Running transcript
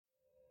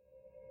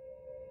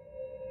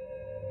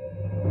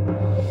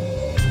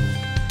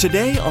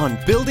Today on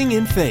Building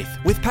in Faith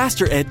with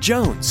Pastor Ed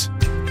Jones.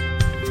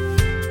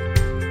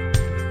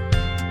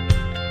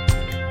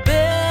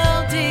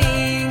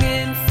 Building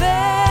in faith.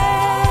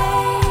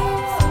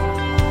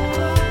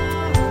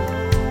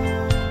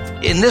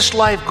 In this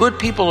life, good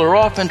people are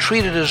often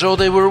treated as though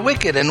they were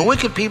wicked, and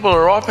wicked people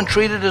are often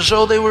treated as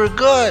though they were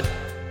good.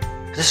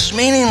 This is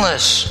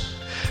meaningless.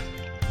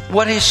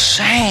 What he's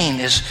saying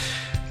is,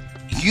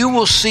 you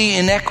will see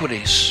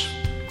inequities,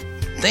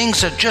 things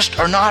that just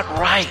are not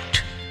right,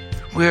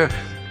 where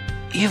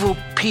evil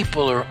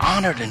people are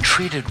honored and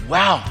treated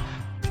well,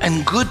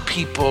 and good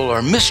people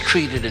are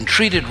mistreated and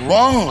treated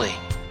wrongly.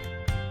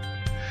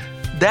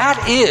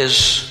 That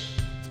is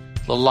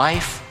the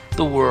life,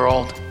 the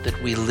world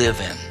that we live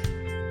in.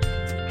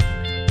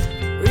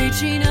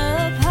 Reaching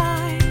up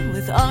high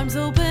with arms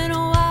open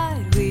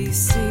wide, we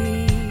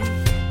see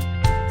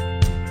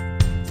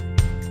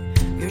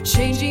you're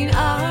changing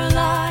our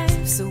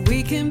lives so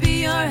we can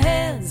be our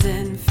hands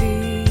and feet.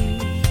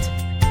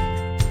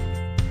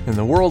 In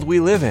the world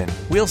we live in,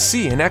 we'll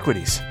see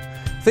inequities,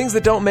 things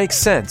that don't make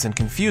sense and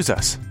confuse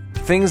us,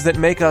 things that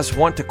make us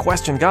want to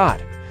question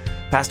God.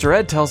 Pastor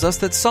Ed tells us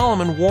that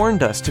Solomon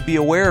warned us to be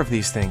aware of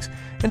these things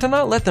and to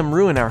not let them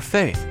ruin our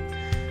faith.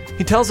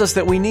 He tells us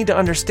that we need to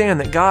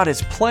understand that God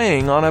is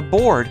playing on a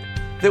board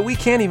that we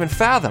can't even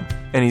fathom,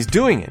 and He's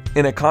doing it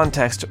in a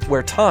context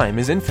where time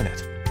is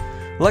infinite.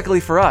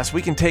 Luckily for us,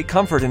 we can take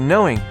comfort in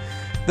knowing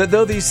that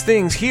though these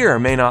things here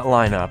may not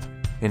line up,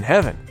 in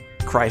heaven,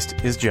 Christ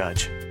is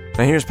judge.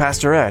 Now here's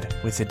Pastor Ed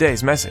with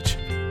today's message.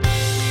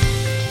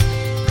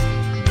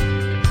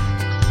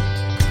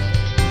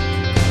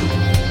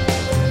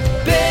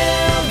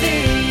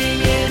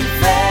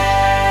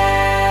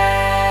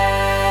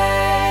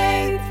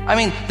 I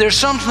mean, there's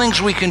some things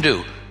we can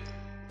do.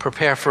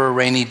 Prepare for a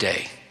rainy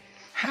day.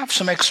 Have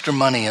some extra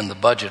money in the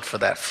budget for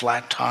that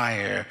flat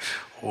tire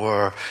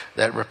or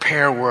that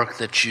repair work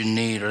that you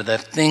need or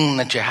that thing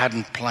that you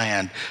hadn't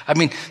planned. I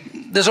mean,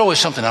 there's always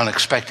something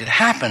unexpected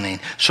happening.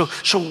 So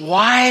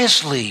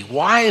wisely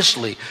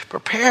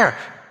prepare.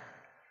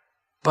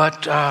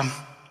 But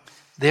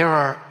there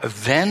are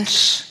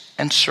events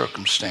and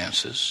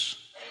circumstances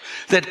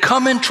that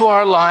come into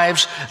our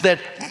lives that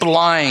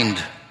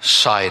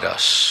blindside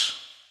us.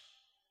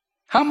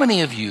 How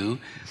many of you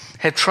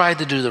have tried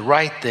to do the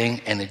right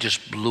thing and it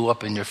just blew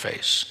up in your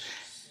face?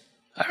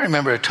 I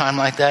remember a time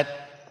like that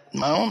in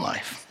my own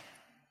life.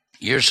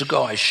 Years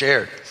ago, I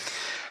shared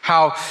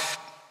how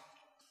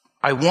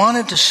I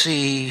wanted to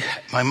see,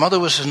 my mother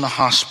was in the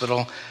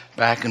hospital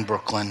back in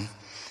Brooklyn,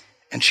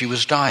 and she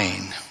was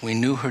dying. We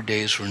knew her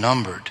days were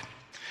numbered.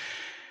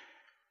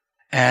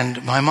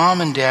 And my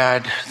mom and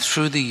dad,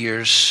 through the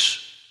years,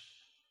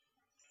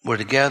 were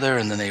together,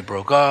 and then they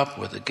broke up,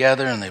 were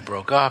together, and they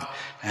broke up.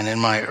 And in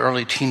my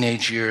early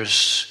teenage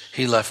years,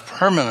 he left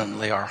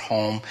permanently our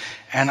home,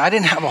 and I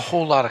didn't have a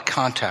whole lot of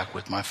contact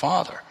with my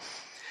father.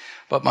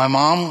 But my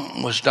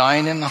mom was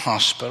dying in the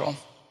hospital,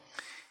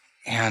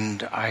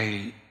 and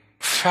I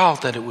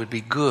felt that it would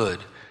be good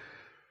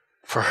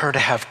for her to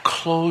have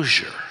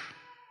closure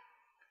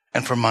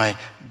and for my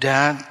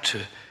dad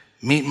to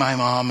meet my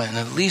mom and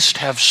at least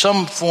have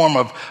some form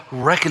of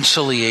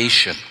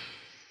reconciliation.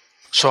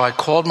 So I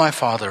called my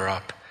father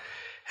up,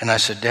 and I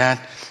said, Dad,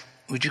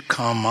 would you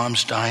come?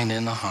 Mom's dying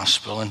in the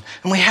hospital. And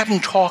we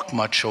hadn't talked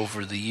much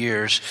over the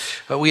years,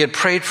 but we had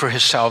prayed for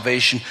his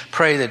salvation,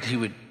 pray that he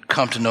would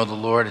come to know the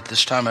Lord. At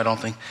this time, I don't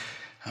think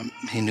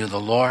he knew the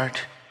Lord.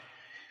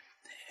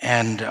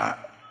 And I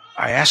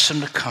asked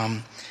him to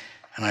come,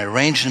 and I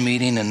arranged a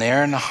meeting, and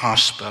there in the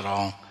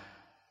hospital,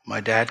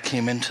 my dad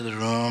came into the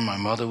room, my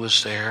mother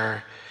was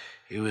there.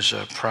 It was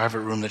a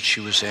private room that she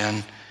was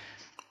in,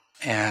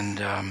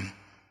 and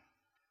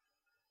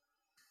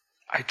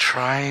I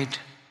tried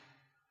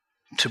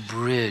to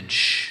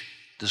bridge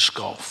this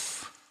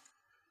gulf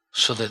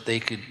so that they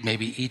could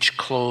maybe each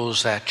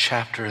close that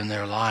chapter in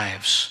their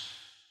lives.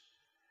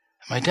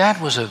 My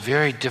dad was a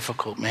very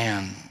difficult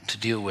man to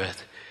deal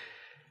with,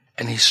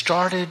 and he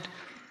started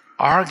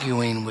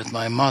arguing with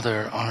my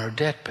mother on her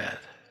deathbed.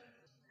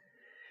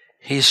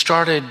 He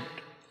started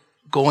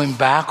going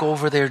back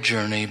over their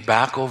journey,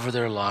 back over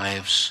their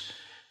lives,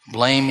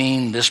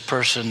 blaming this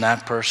person,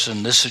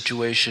 this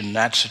situation,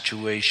 that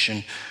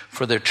situation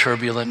for their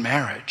turbulent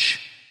marriage.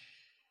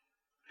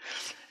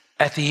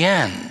 At the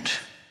end,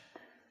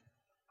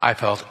 I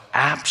felt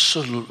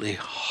absolutely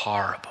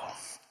horrible.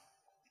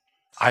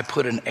 I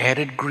put an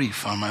added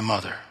grief on my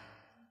mother,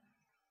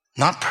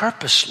 not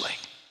purposely.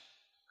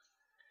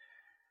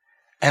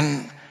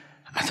 And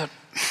I thought,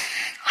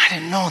 I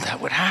didn't know that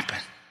would happen.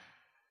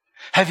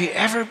 Have you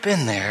ever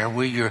been there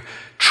where you're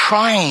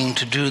trying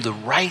to do the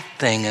right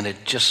thing and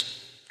it just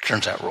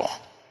turns out wrong?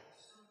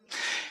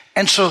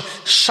 And so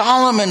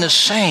Solomon is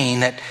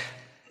saying that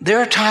there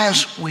are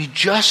times we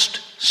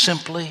just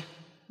simply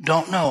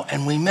don't know,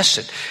 and we miss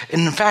it.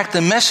 And in fact,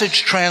 the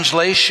Message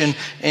translation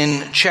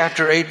in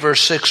chapter 8,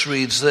 verse 6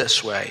 reads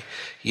this way: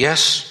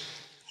 yes,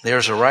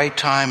 there's a right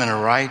time and a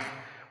right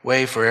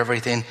way for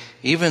everything,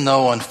 even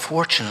though,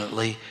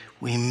 unfortunately,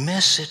 we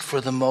miss it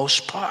for the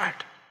most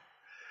part.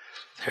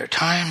 There are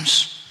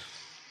times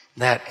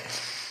that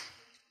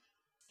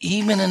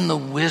even in the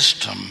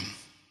wisdom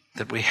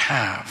that we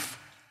have,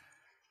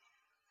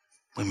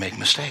 we make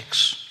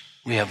mistakes.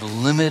 We have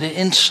limited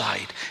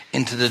insight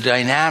into the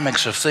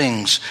dynamics of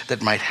things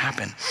that might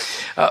happen.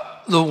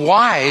 The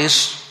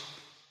wise,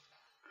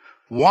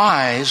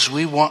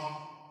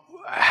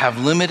 have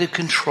limited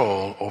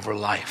control over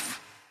life.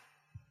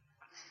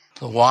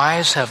 The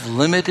wise have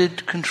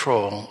limited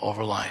control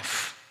over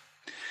life.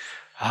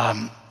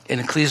 In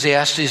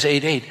Ecclesiastes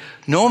 8:8,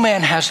 no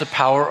man has the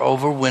power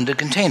over wind to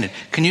contain it.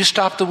 Can you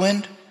stop the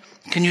wind?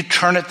 Can you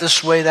turn it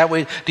this way, that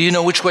way? Do you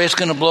know which way it's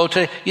going to blow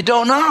today? You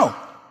don't know.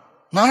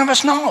 None of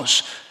us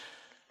knows.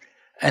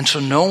 And so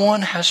no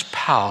one has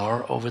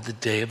power over the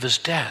day of his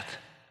death.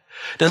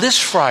 Now this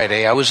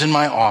Friday, I was in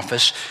my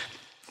office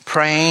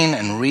praying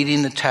and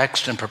reading the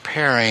text and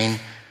preparing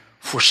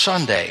for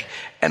Sunday.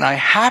 And I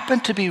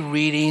happened to be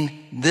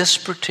reading this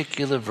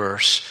particular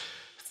verse,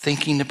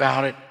 thinking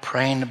about it,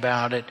 praying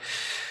about it.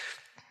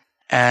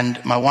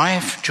 And my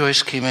wife,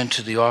 Joyce, came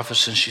into the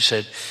office and she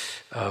said,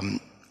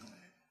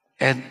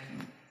 Ed,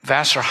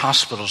 Vassar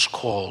Hospital's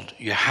called.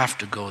 You have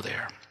to go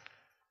there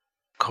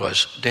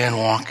because Dan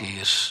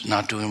Wonke is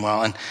not doing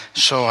well. And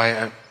so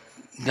I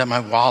got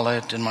my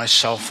wallet and my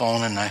cell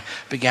phone and I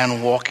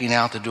began walking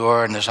out the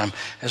door. And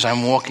as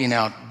I'm walking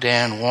out,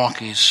 Dan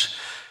Wonke's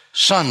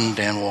son,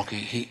 Dan Wonke,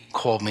 he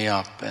called me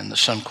up, and the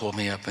son called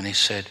me up and he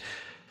said,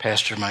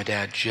 Pastor, my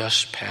dad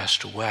just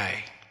passed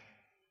away.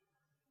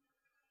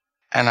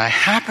 And I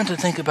happened to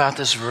think about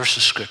this verse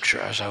of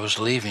scripture as I was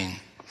leaving.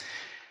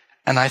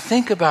 And I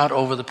think about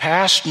over the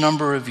past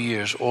number of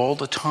years, all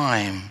the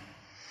times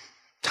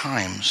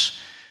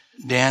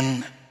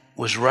Dan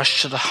was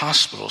rushed to the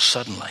hospital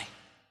suddenly.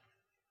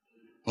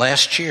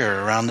 Last year,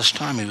 around this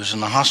time, he was in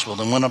the hospital,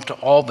 then went up to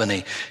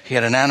Albany. He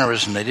had an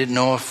aneurysm. They didn't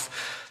know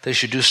if they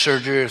should do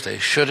surgery, if they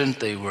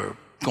shouldn't. They were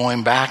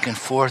going back and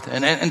forth.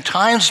 And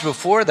times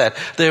before that,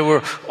 there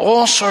were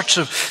all sorts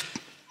of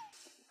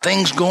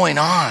things going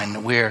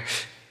on where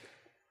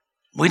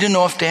we didn't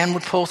know if Dan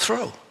would pull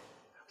through.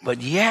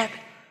 But yet,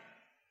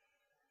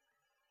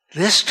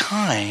 this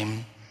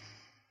time,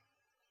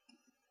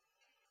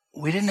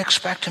 we didn't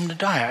expect him to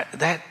die.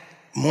 That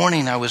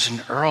morning I was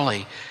in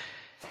early,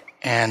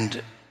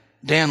 and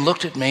Dan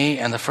looked at me,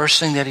 and the first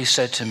thing that he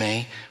said to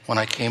me when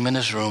I came in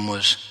his room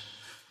was,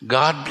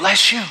 God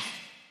bless you.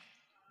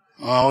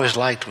 I always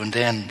liked when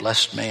Dan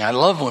blessed me. I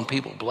love when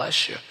people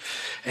bless you.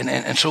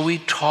 And so we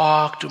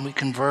talked and we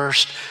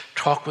conversed,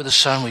 talked with the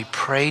son, we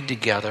prayed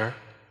together.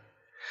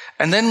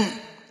 And then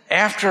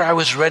after I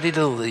was ready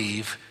to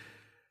leave,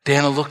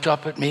 Dan looked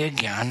up at me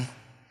again,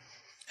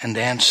 and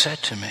Dan said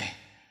to me,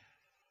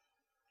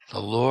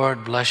 the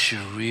Lord bless you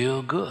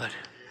real good.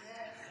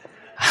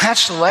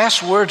 That's the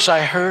last words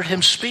I heard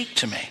him speak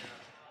to me.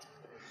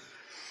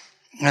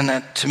 And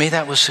that, to me,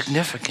 that was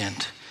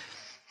significant,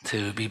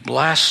 to be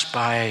blessed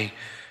by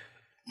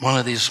one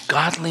of these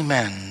godly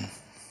men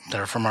that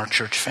are from our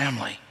church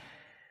family.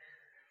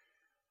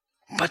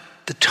 But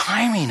the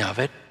timing of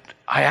it,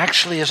 I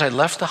actually, as I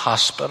left the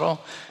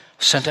hospital,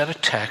 sent out a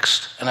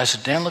text, and I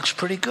said, Dan looks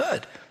pretty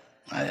good.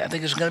 I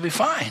think he's going to be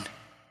fine.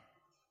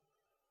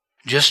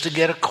 Just to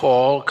get a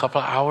call a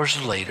couple of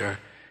hours later,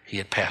 he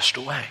had passed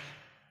away.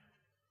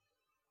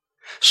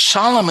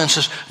 Solomon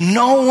says,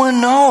 no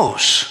one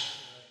knows.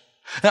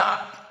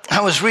 Now,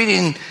 I was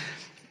reading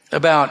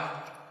about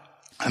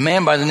a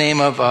man by the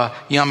name of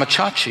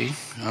Yamachachi.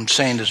 I'm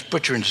saying this,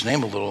 butchering his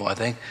name a little, I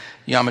think.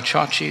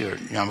 Yamachachi or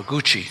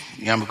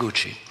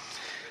Yamaguchi.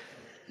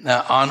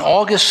 Now, on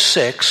August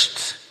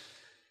 6th,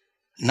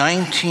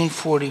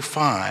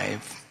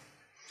 1945,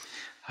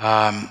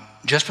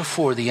 just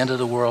before the end of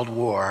the World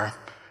War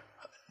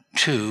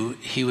II,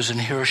 he was in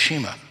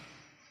Hiroshima.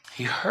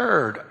 He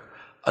heard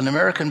an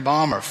American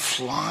bomber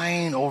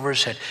flying over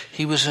his head.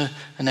 He was an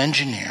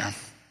engineer.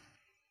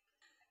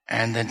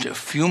 And then a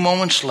few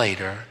moments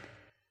later,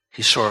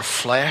 he saw a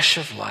flash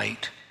of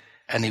light,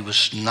 and he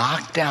was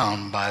knocked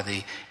down by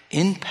the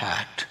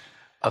impact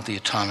of the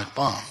atomic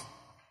bomb.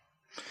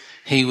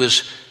 He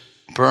was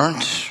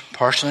burnt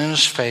partially in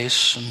his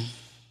face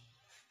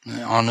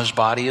and on his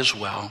body as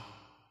well.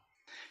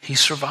 He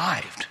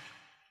survived.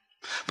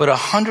 But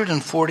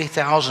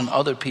 140,000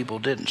 other people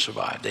didn't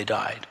survive. They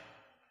died.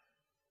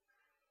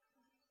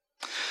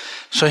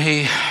 So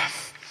he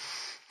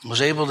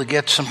was able to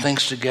get some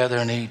things together,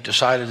 and he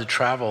decided to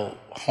travel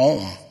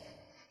home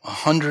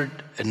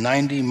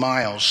 190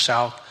 miles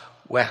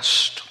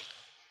southwest.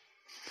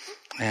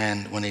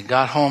 And when he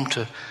got home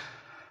to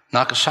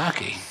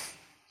Nagasaki,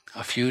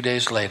 a few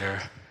days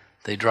later,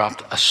 they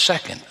dropped a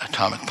second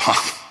atomic bomb.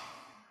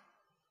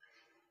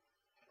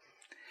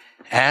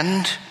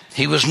 And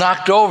he was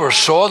knocked over,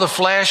 saw the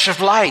flash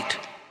of light.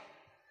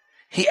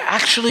 He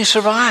actually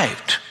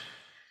survived.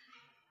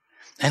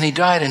 And he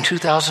died in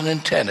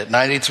 2010 at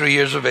 93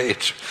 years of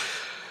age.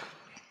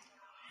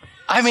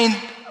 I mean,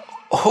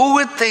 who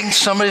would think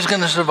somebody's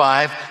going to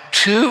survive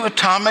 2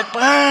 atomic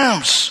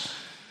bombs?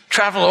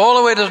 Travel all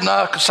the way to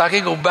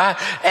Nagasaki, go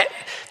back.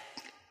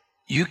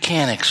 You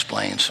can't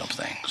explain some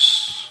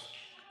things.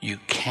 You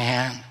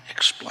can't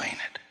explain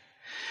it.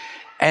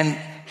 And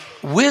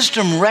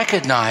wisdom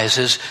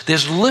recognizes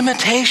there's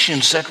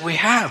limitations that we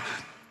have.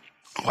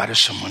 Why does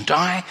someone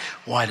die?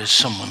 Why does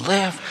someone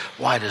live?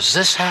 Why does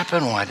this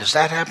happen? Why does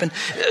that happen?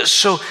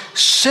 So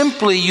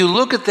simply you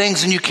look at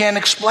things and you can't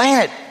explain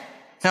it.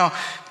 Now,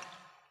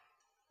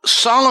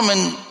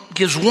 Solomon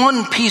gives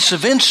one piece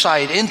of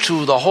insight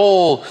into the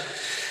whole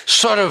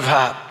sort of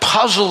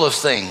puzzle of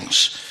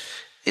things.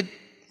 It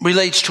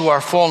relates to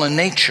our fallen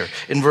nature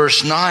in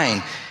verse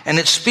 9, and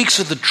it speaks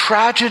of the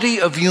tragedy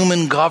of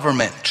human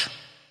government.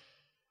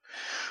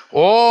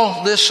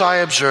 All this I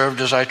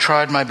observed as I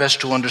tried my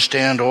best to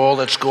understand all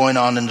that's going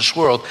on in this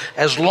world.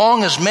 As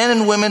long as men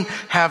and women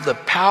have the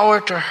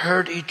power to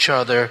hurt each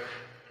other,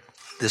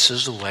 this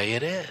is the way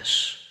it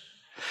is.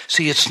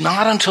 See, it's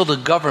not until the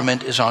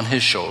government is on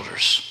his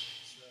shoulders.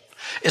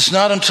 It's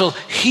not until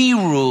he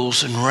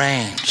rules and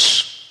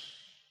reigns.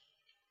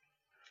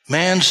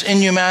 Man's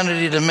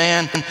inhumanity to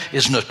man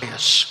is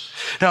notorious.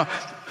 Now,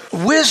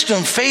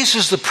 wisdom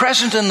faces the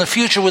present and the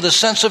future with a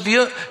sense of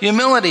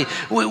humility.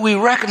 We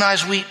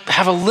recognize we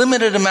have a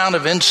limited amount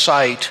of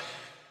insight.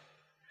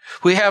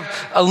 We have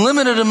a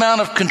limited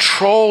amount of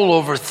control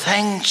over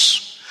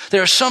things.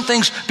 There are some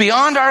things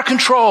beyond our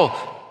control.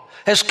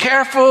 As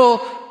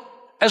careful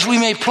as we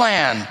may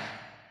plan,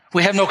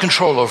 we have no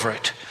control over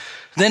it.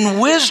 Then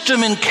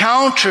wisdom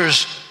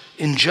encounters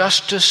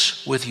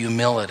injustice with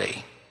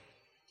humility.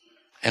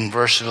 In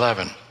verse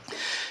 11,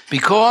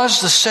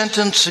 because the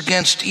sentence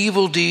against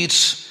evil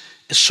deeds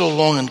is so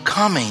long in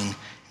coming,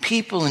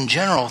 people in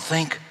general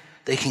think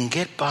they can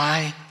get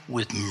by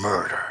with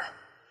murder.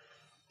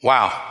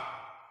 Wow.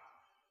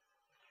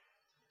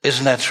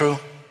 Isn't that true?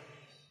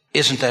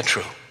 Isn't that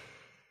true?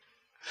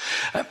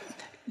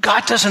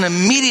 God doesn't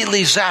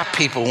immediately zap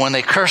people when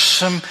they curse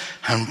him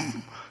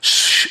and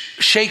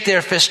shake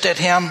their fist at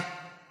him.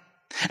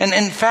 And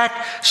in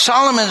fact,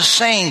 Solomon is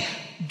saying,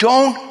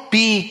 don't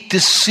be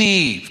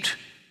deceived.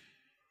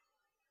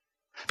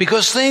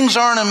 Because things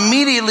aren't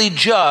immediately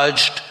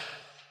judged,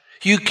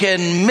 you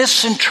can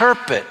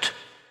misinterpret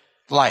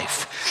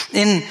life.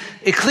 In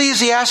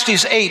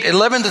Ecclesiastes 8,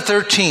 11 to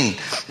 13,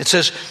 it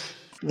says,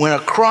 when a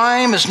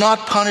crime is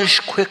not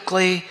punished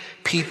quickly,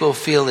 people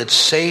feel it's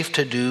safe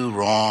to do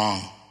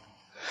wrong.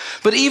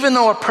 But even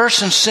though a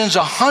person sins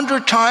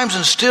 100 times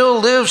and still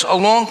lives a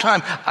long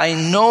time, I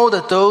know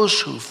that those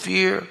who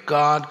fear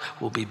God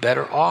will be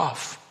better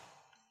off.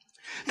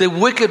 The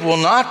wicked will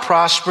not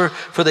prosper,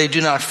 for they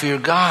do not fear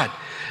God.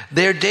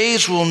 Their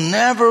days will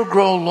never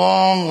grow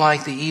long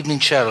like the evening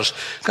shadows.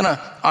 I'm going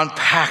to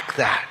unpack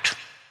that.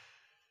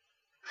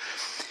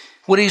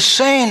 What he's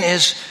saying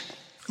is,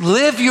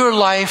 live your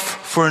life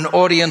for an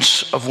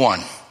audience of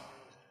one.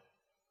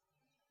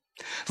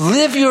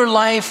 Live your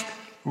life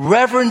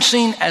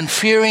reverencing and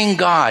fearing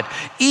God,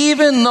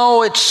 even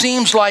though it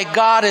seems like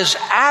God is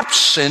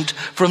absent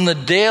from the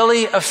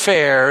daily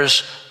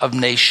affairs of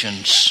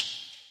nations.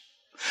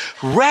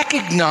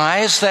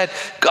 Recognize that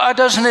God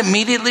doesn't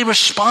immediately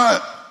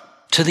respond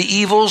to the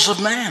evils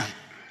of man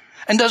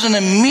and doesn't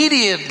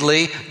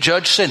immediately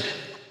judge sin.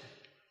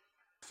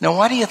 Now,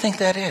 why do you think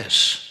that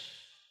is?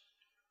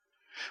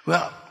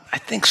 Well, I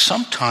think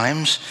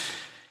sometimes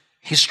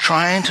he's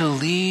trying to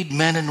lead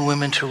men and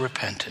women to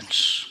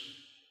repentance.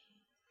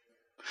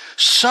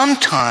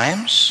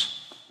 Sometimes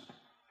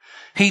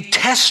he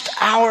tests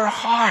our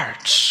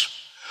hearts.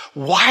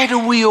 Why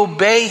do we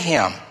obey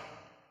him?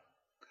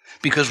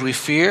 Because we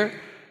fear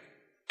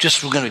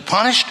just we're going to be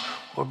punished,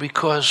 or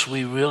because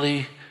we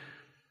really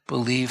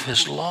believe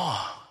his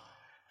law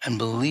and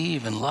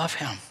believe and love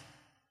him?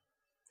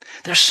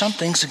 There's some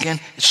things, again,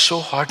 it's so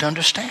hard to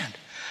understand.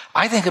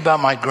 I think about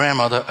my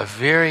grandmother, a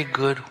very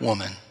good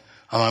woman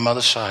on my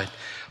mother's side,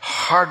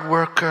 hard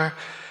worker,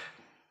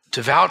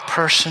 devout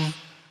person.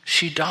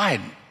 She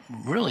died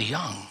really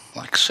young,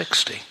 like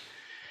 60,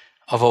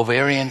 of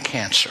ovarian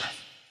cancer.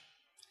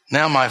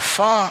 Now, my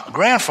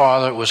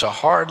grandfather was a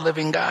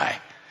hard-living guy.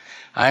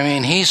 I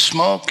mean, he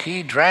smoked,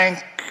 he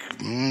drank,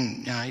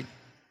 he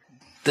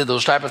did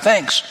those type of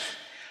things.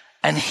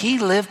 And he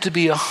lived to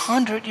be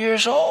 100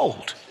 years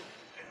old.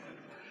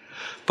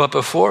 But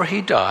before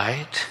he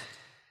died,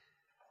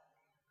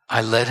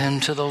 I led him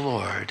to the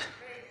Lord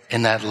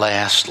in that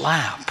last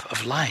lap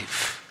of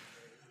life.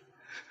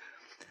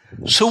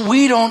 So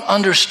we don't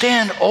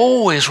understand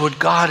always what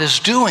God is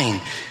doing.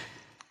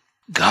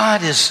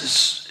 God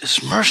is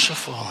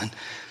merciful and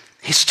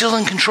he's still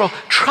in control.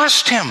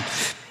 Trust him.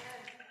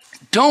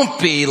 Don't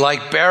be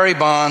like Barry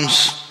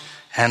Bonds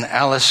and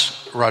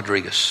Alice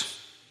Rodriguez.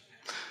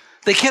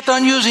 They kept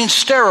on using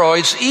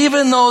steroids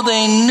even though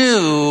they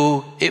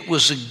knew it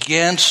was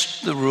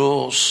against the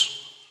rules.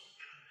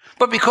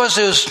 But because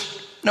there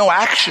was no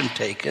action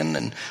taken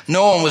and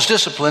no one was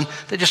disciplined,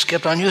 they just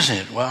kept on using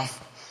it. Well,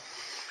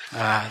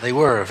 they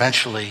were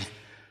eventually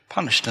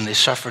punished and they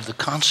suffered the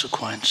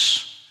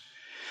consequence.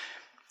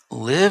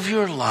 Live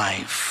your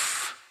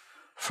life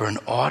for an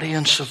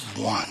audience of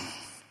one.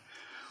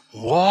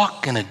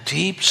 Walk in a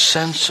deep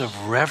sense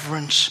of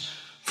reverence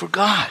for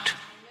God.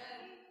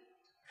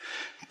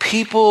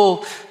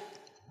 People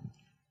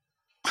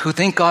who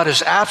think God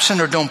is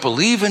absent or don't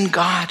believe in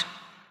God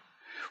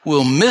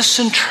will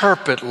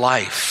misinterpret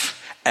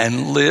life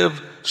and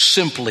live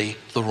simply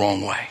the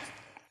wrong way.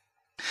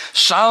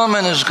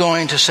 Solomon is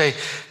going to say,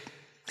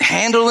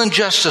 handle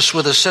injustice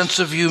with a sense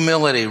of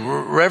humility.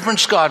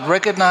 Reverence God.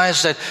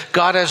 Recognize that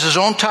God has his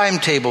own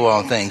timetable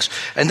on things.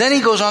 And then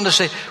he goes on to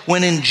say,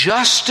 when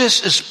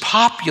injustice is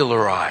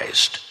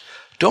popularized,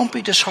 don't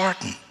be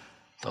disheartened.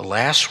 The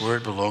last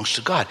word belongs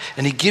to God.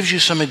 And he gives you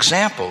some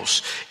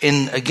examples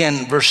in,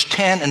 again, verse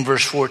 10 and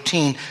verse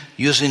 14,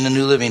 using the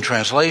New Living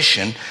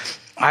Translation.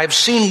 I've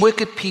seen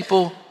wicked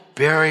people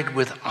buried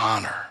with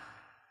honor,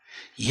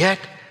 yet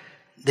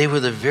they were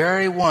the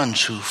very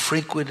ones who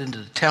frequented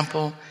the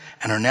temple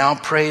and are now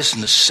praised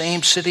in the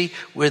same city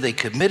where they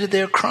committed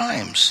their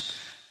crimes.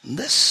 And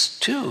this,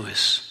 too,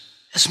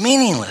 is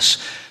meaningless.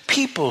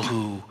 People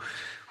who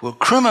were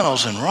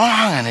criminals and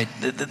wrong, and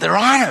they're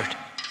honored.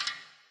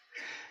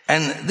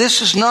 And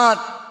this is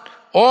not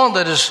all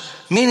that is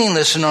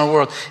meaningless in our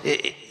world.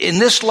 In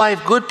this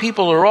life, good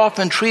people are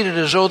often treated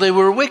as though they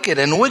were wicked,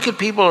 and wicked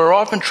people are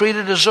often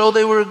treated as though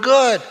they were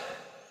good.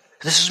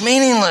 This is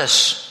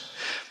meaningless.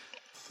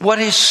 What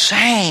he's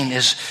saying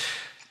is,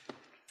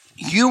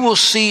 you will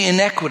see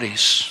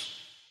inequities,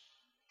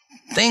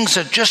 things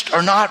that just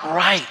are not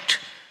right,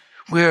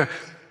 where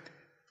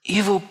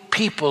evil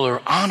people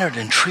are honored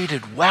and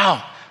treated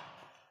well,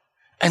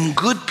 and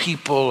good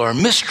people are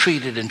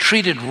mistreated and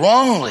treated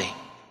wrongly.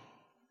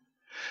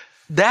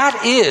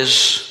 That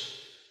is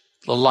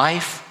the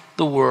life,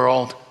 the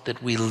world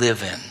that we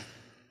live in.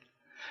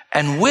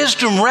 And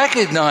wisdom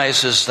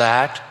recognizes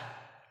that,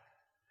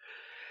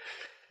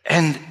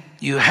 and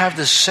you have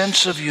this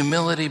sense of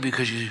humility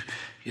because you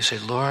say,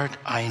 Lord,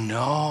 I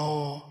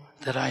know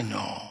that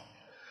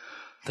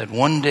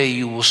one day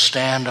you will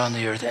stand on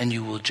the earth and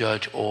you will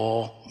judge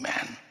all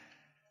men.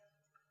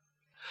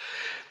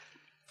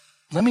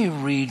 Let me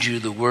read you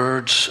the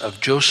words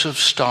of Joseph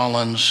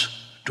Stalin's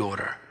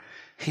daughter.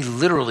 He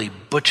literally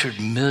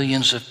butchered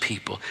millions of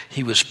people.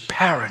 He was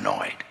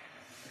paranoid,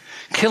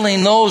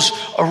 killing those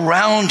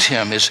around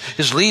him,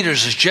 his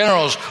leaders, his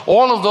generals,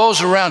 all of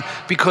those around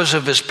because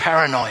of his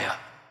paranoia.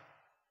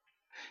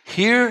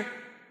 Here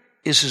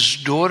is his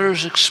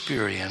daughter's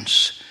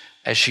experience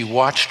as she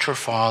watched her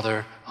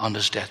father on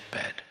his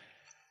deathbed.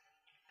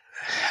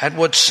 At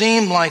what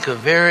seemed like a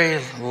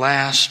very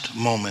last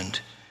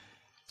moment,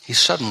 he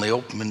suddenly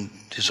opened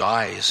his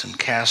eyes and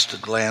cast a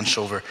glance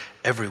over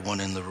everyone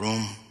in the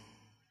room.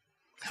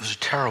 It was a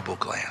terrible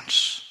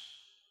glance,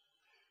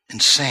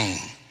 insane,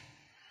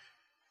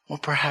 or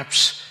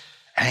perhaps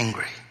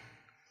angry,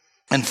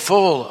 and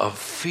full of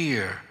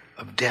fear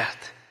of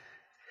death.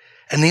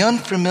 And the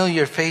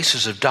unfamiliar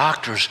faces of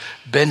doctors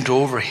bent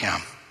over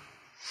him.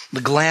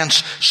 The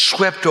glance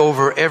swept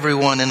over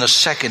everyone in a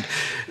second.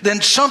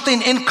 Then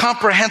something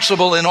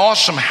incomprehensible and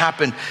awesome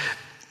happened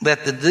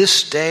that to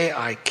this day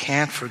I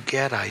can't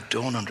forget, I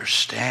don't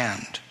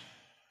understand.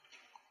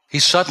 He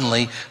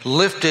suddenly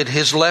lifted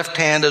his left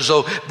hand as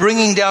though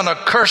bringing down a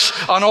curse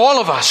on all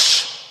of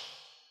us.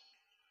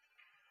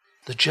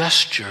 The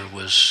gesture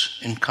was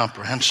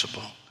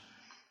incomprehensible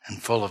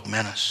and full of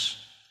menace.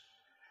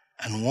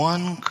 And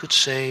one could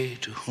say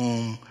to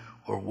whom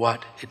or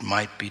what it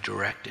might be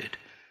directed.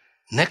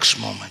 Next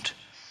moment,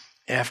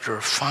 after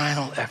a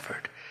final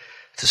effort,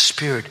 the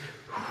spirit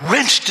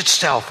wrenched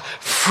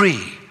itself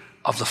free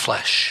of the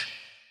flesh.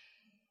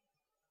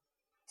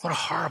 What a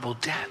horrible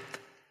death.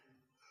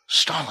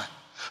 Stalin,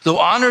 though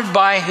honored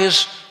by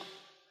his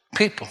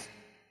people,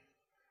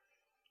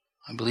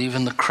 I believe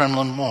in the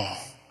Kremlin wall.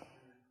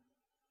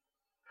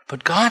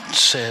 But God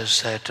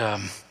says that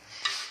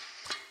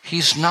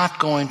he's not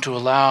going to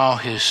allow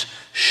his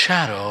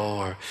shadow,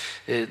 or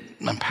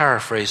I'm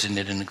paraphrasing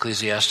it in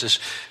Ecclesiastes,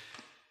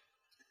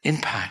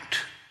 impact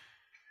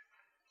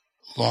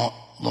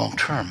long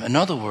term. In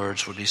other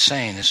words, what he's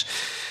saying is,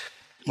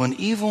 when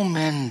evil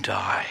men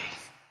die,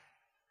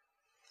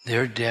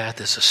 their death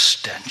is a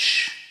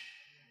stench.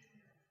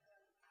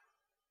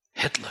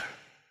 Hitler,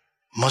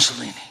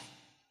 Mussolini,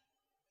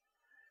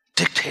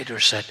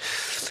 dictators that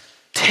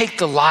take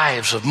the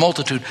lives of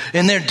multitude.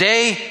 In their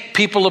day,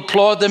 people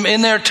applaud them.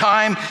 In their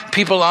time,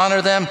 people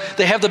honor them.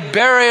 They have the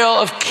burial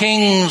of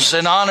kings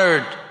and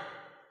honored.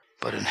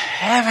 But in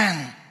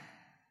heaven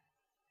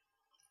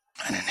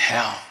and in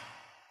hell,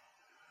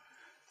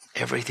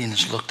 everything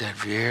is looked at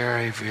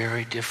very,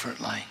 very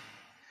differently.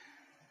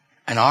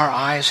 And our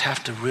eyes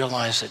have to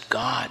realize that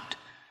God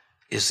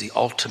is the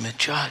ultimate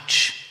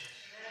judge.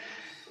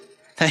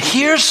 Now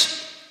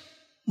here's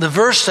the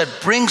verse that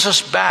brings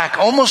us back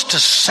almost to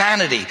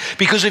sanity.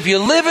 Because if you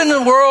live in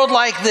a world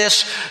like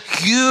this,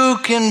 you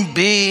can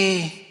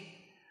be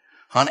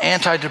on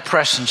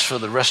antidepressants for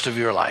the rest of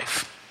your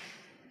life.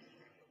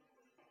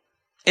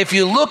 If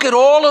you look at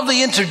all of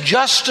the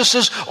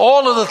injustices,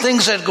 all of the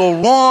things that go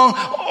wrong,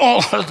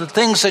 all of the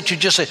things that you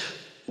just say,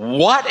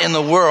 what in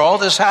the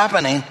world is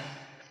happening?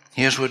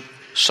 Here's what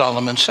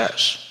Solomon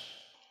says.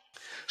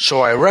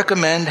 So I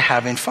recommend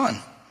having fun,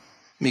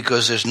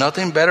 because there's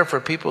nothing better for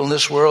people in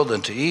this world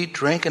than to eat,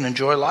 drink, and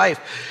enjoy life.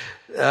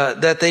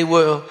 that they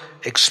will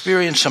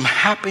experience some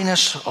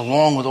happiness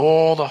along with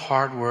all the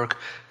hard work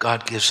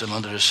God gives them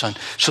under the sun.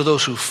 So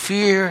those who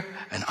fear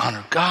and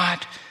honor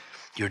God,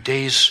 your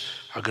days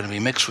are going to be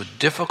mixed with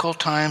difficult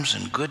times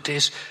and good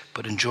days,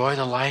 but enjoy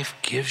the life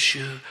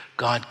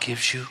God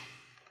gives you.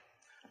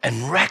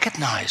 And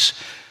recognize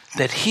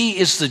that He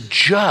is the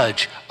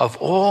judge of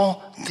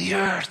all the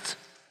earth.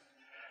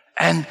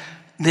 And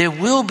there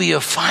will be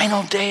a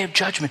final day of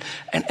judgment.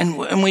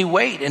 And we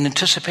wait in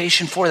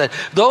anticipation for that.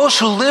 Those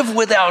who live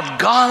without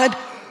God,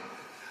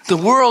 the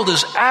world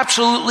is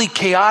absolutely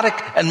chaotic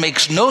and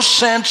makes no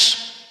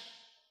sense.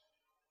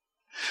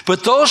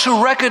 But those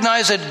who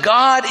recognize that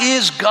God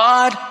is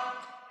God,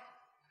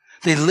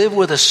 they live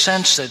with a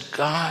sense that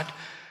God,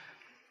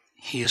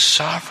 He is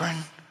sovereign,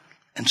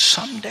 and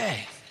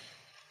someday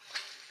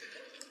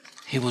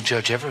He will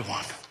judge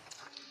everyone.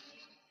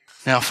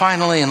 Now,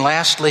 finally and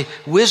lastly,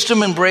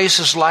 wisdom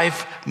embraces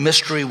life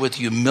mystery with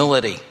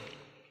humility.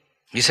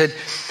 He said,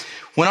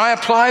 when I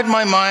applied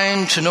my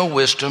mind to know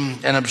wisdom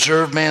and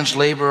observed man's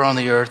labor on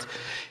the earth,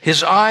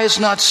 his eyes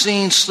not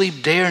seen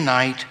sleep day or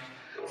night.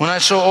 When I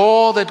saw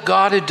all that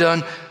God had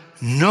done,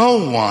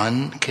 no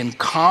one can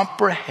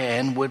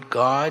comprehend what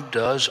God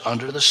does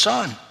under the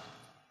sun.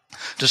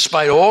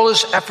 Despite all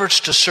his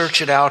efforts to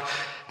search it out,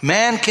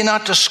 man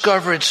cannot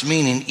discover its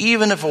meaning.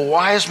 Even if a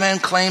wise man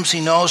claims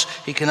he knows,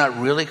 he cannot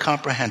really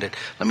comprehend it.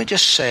 Let me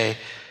just say,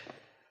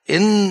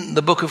 in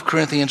the book of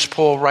Corinthians,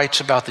 Paul writes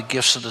about the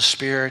gifts of the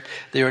Spirit.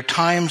 There are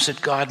times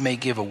that God may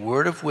give a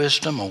word of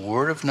wisdom, a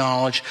word of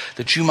knowledge,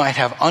 that you might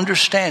have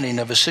understanding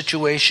of a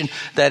situation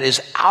that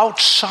is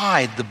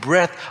outside the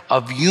breadth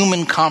of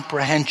human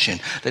comprehension.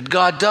 That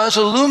God does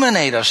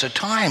illuminate us at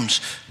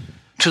times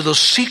to those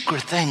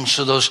secret things,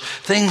 to those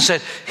things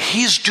that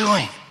He's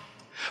doing.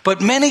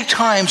 But many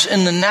times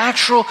in the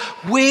natural,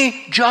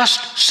 we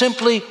just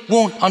simply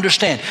won't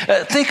understand.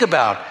 Think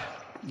about it.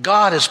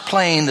 God is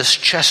playing this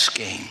chess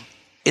game.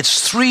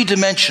 It's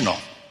three-dimensional.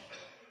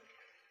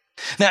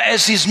 Now,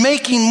 as He's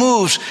making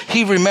moves,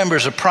 He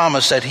remembers a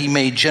promise that He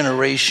made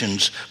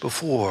generations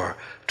before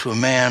to a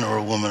man or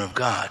a woman of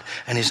God.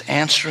 And He's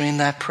answering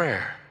that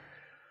prayer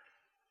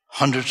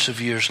hundreds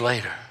of years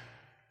later.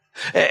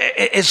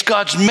 As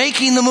God's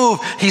making the move,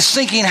 He's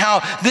thinking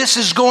how this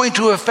is going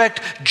to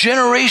affect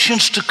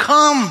generations to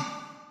come.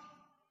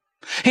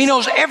 He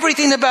knows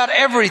everything about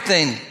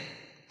everything.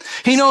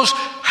 He knows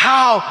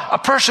how a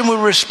person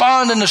would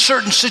respond in a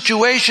certain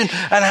situation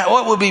and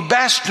what would be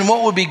best and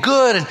what would be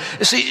good. And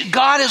you see,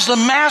 God is the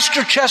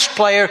master chess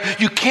player.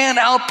 You can't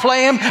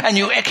outplay Him and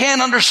you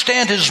can't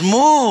understand His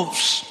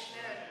moves.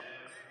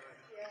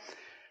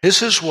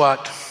 This is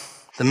what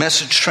the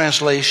Message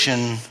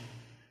translation,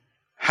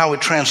 how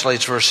it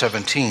translates verse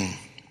 17.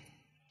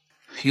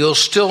 You'll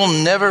still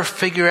never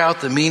figure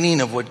out the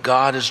meaning of what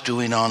God is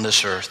doing on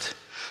this earth.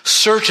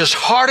 Search as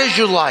hard as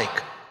you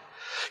like.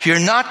 You're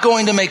not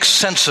going to make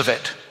sense of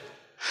it.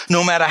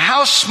 No matter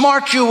how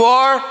smart you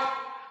are,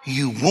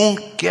 you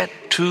won't get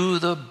to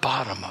the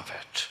bottom of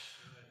it.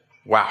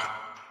 Wow.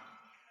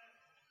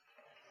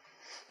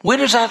 Where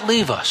does that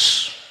leave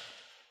us?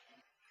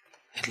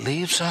 It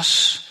leaves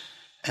us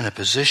in a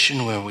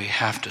position where we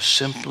have to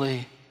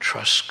simply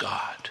trust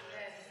God.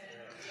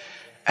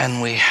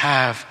 And we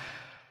have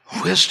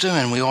wisdom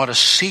and we ought to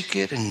seek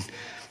it and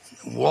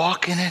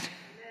walk in it.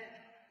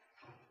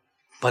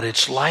 But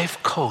its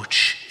life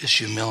coach is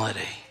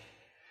humility.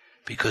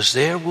 Because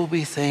there will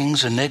be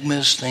things,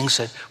 enigmas, things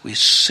that we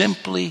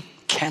simply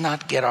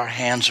cannot get our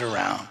hands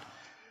around,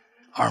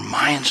 our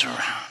minds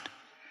around.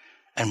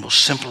 And we'll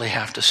simply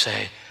have to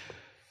say,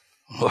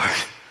 Lord,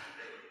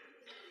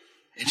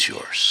 it's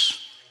yours.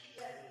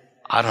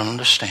 I don't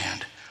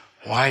understand.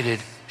 Why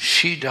did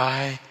she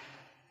die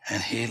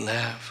and he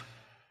live?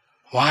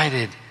 Why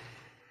did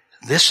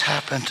this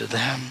happen to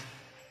them?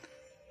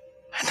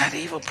 And that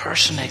evil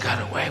person, they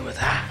got away with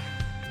that.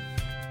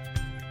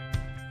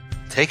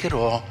 Take it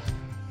all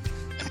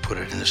and put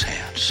it in His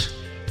hands.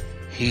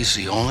 He's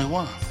the only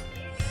one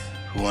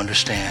who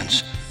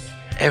understands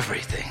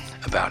everything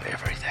about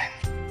everything.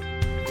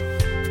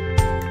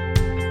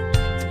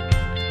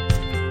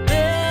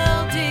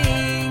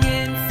 Building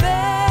in faith.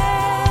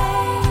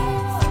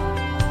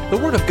 The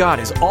Word of God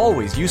is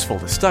always useful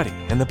to study,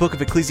 and the book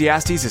of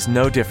Ecclesiastes is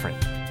no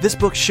different. This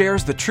book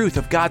shares the truth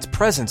of God's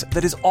presence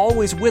that is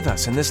always with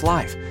us in this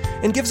life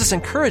and gives us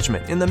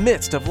encouragement in the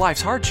midst of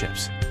life's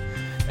hardships.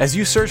 As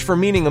you search for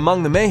meaning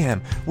among the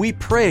mayhem, we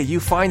pray you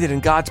find it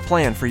in God's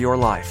plan for your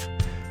life.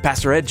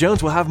 Pastor Ed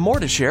Jones will have more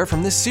to share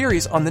from this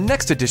series on the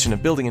next edition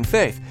of Building in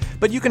Faith,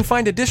 but you can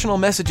find additional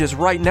messages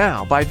right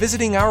now by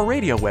visiting our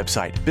radio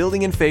website,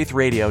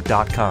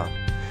 buildinginfaithradio.com.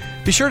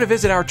 Be sure to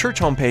visit our church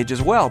homepage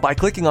as well by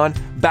clicking on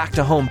Back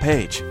to Home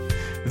page.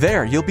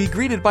 There, you'll be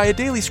greeted by a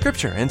daily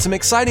scripture and some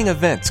exciting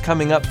events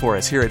coming up for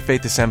us here at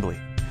Faith Assembly.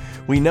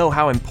 We know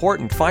how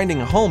important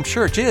finding a home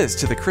church is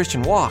to the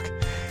Christian walk.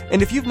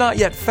 And if you've not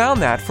yet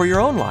found that for your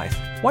own life,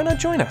 why not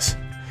join us?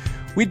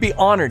 We'd be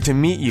honored to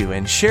meet you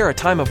and share a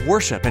time of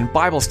worship and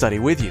Bible study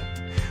with you.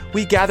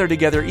 We gather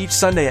together each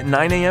Sunday at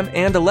 9 a.m.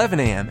 and 11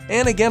 a.m.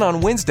 and again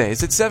on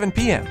Wednesdays at 7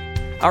 p.m.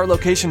 Our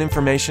location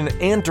information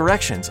and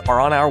directions are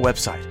on our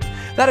website.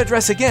 That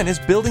address again is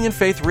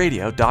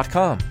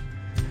buildinginfaithradio.com.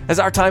 As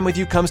our time with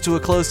you comes to a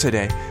close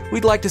today,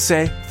 we'd like to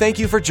say thank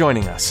you for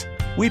joining us.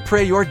 We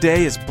pray your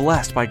day is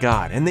blessed by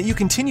God and that you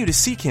continue to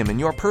seek Him in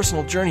your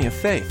personal journey of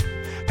faith.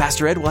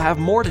 Pastor Ed will have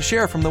more to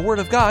share from the Word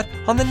of God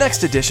on the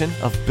next edition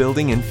of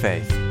Building in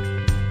Faith.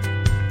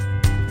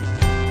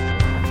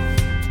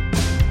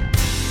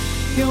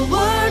 Your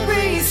word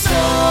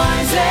restores.